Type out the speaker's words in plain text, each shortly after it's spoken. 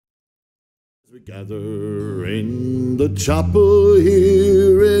We gather in the chapel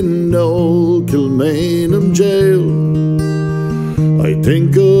here in old Kilmainham jail. I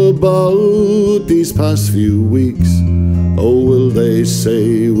think about these past few weeks. Oh, will they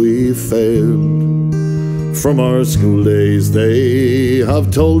say we failed? From our school days they have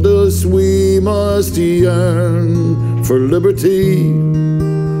told us we must yearn for liberty.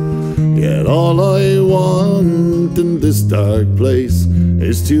 Yet all I want in this dark place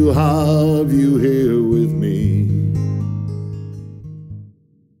is to have you here with me.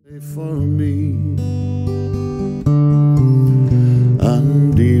 For me.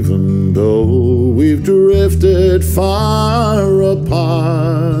 And even though we've drifted far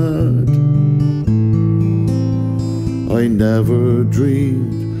apart, I never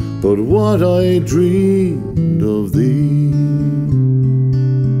dreamed but what I dreamed of thee.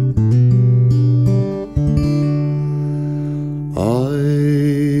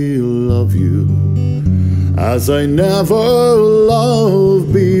 As I never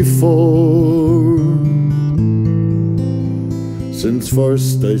loved before, since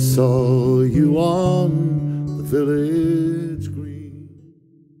first I saw you on the village green.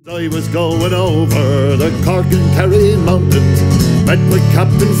 I was going over the Cork and Kerry mountains, met with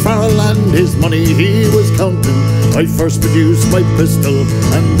Captain Farrell and his money he was counting. I first produced my pistol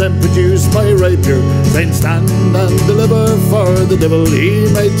and then produced my rapier, saying stand and deliver for the devil, he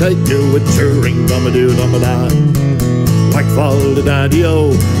may take you with your ring-dum-a-doo-dum-a-da. Whack fall the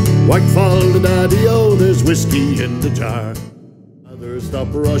daddy-o, whack fall the daddy-o, there's whiskey in the jar. Others stop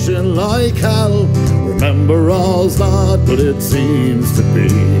rushing like hell, remember all's not what it seems to be.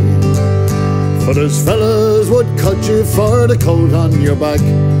 For those fellas would cut you for the coat on your back,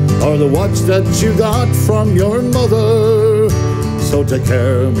 or the watch that you got from your mother. So take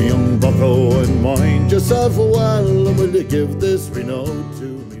care, me young bucko, and mind yourself well, and will you give this renote to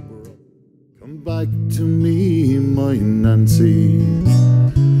me, bro? Come back to me, my Nancy,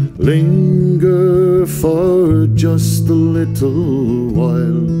 linger for just a little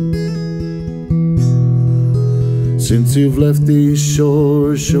while. Since you've left these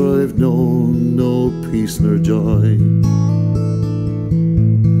shores, sure I've known no peace nor joy.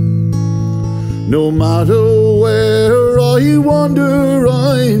 No matter where I wander,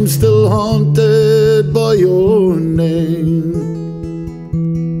 I'm still haunted by your name.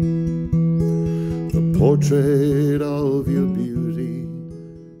 The portrait of your beauty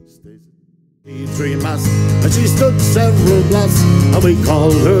stays at 3 mass, and she stood several blasts, and we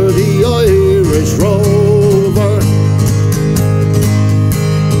called her the Irish Rover.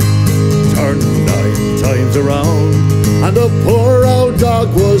 Turned 9 times around, and the poor old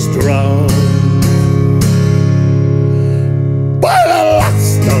dog was drowned. By the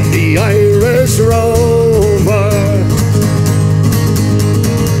last of the Irish Rover.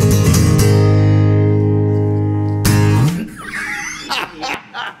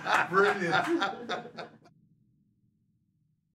 Brilliant.